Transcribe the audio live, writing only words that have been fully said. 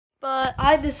But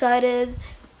I decided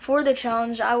for the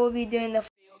challenge I will be doing the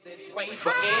this way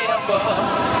forever.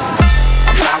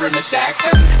 I'm the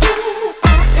Jackson.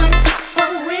 For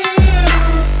real.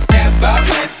 Never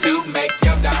meant to make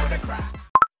your daughter cry.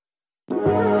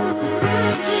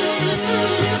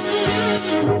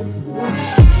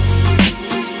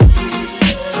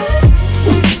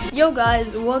 Yo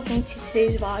guys, welcome to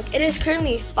today's vlog. It is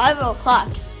currently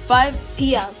 5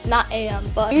 p.m, not a.m.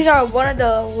 But these are one of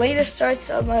the latest starts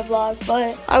of my vlog.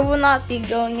 But I will not be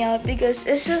going out because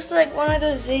it's just like one of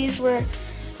those days where,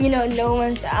 you know, no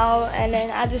one's out, and then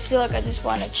I just feel like I just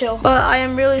want to chill. But I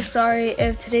am really sorry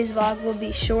if today's vlog will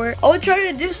be short. I'll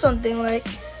try to do something. Like,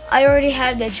 I already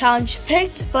have the challenge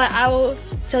picked, but I will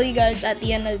tell you guys at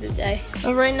the end of the day.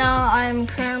 But right now I am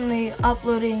currently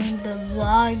uploading the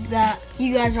vlog that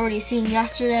you guys already seen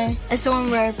yesterday. It's the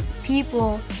one where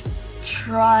people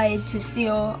tried to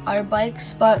steal our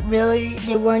bikes, but really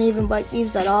they weren't even bike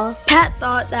thieves at all. Pat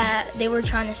thought that they were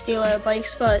trying to steal our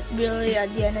bikes, but really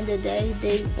at the end of the day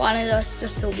they wanted us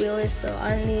just to wheel it. So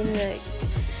I mean, like,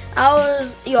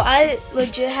 I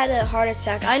legit had a heart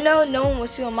attack. I know no one would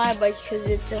steal my bike because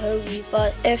it's a HAVIT,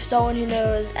 but if someone who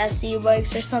knows SE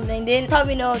bikes or something, they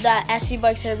probably know that SE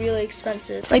bikes are really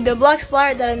expensive. Like the black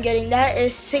splatter that I'm getting, that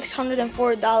is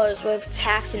 $604 with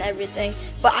tax and everything.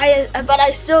 But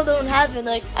I still don't have it.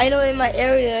 Like, I know in my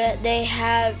area they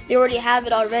already have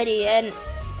it already, and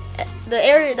the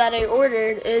area that I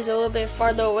ordered is a little bit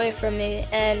farther away from me,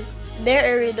 and their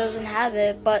area doesn't have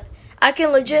it. But I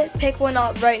can legit pick one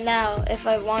up right now if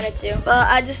I wanted to, but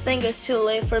I just think it's too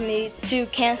late for me to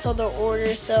cancel the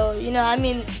order. So, you know, I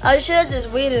mean, I should have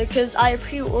just waited because I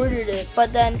pre-ordered it,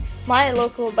 but then my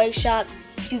local bike shop,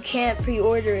 you can't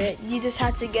pre-order it. You just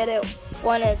have to get it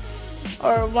when it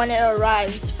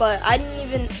arrives. But I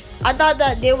thought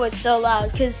that they would sell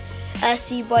out because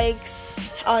SC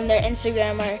Bikes on their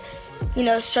Instagram are, you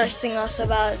know, stressing us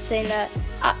about saying that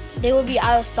they will be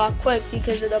out of stock quick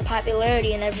because of the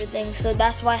popularity and everything. So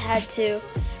that's why I had to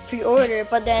pre-order.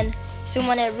 But then soon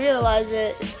when I realized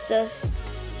it, it's just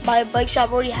my bike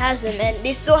shop already has them, and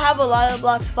they still have a lot of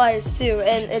black flyers too,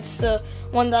 and it's the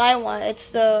one that I want.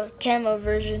 It's the camo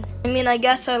version. I mean, I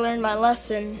guess I learned my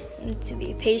lesson to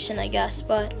be patient, I guess,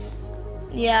 but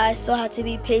yeah, I still had to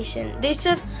be patient. They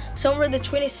said somewhere the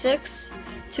 26th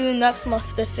to next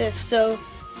month the 5th, so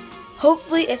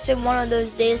hopefully it's in one of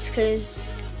those days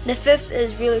because the 5th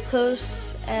is really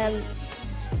close, and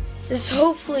just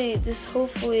hopefully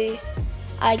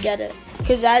I get it.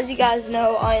 Because as you guys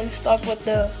know, I am stuck with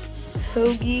the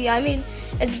HAVIT. I mean,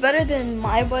 it's better than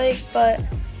my bike, but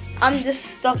I'm just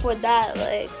stuck with that.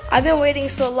 Like, I've been waiting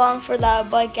so long for that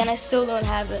bike and I still don't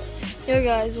have it. Yo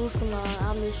guys, what's going on?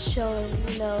 I'm just chilling,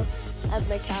 you know, at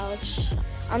my couch.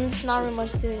 I'm just not really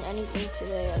much doing anything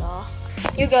today at all.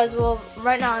 You guys, well,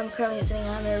 right now I'm currently sitting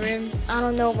in my room. I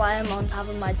don't know why I'm on top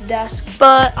of my desk,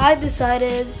 but I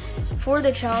decided for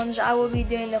the challenge I will be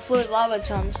doing the fluid lava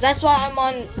challenge. That's why I'm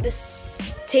on this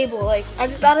table. Like, I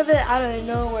just thought of it out of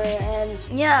nowhere, and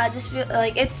yeah, I just feel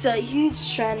like it's a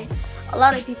huge trend. A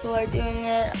lot of people are doing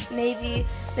it. Maybe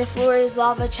the fluid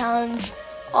lava challenge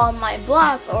on my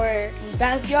block or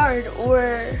backyard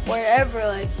or wherever,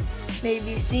 like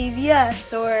maybe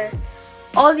CVS or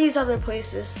all these other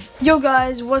places. Yo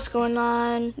guys, what's going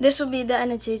on? This will be the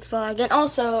end of today's vlog, and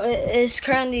also it is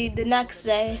currently the next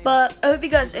day. But I hope you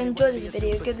guys enjoyed this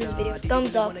video. Give this video a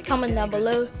thumbs up, comment down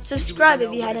below, subscribe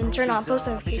if you hadn't, turn on post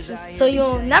notifications so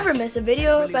you'll never miss a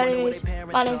video. But anyways,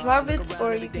 my name's Marvids,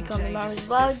 or you can call me Marvids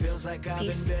Vlogs.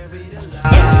 Peace.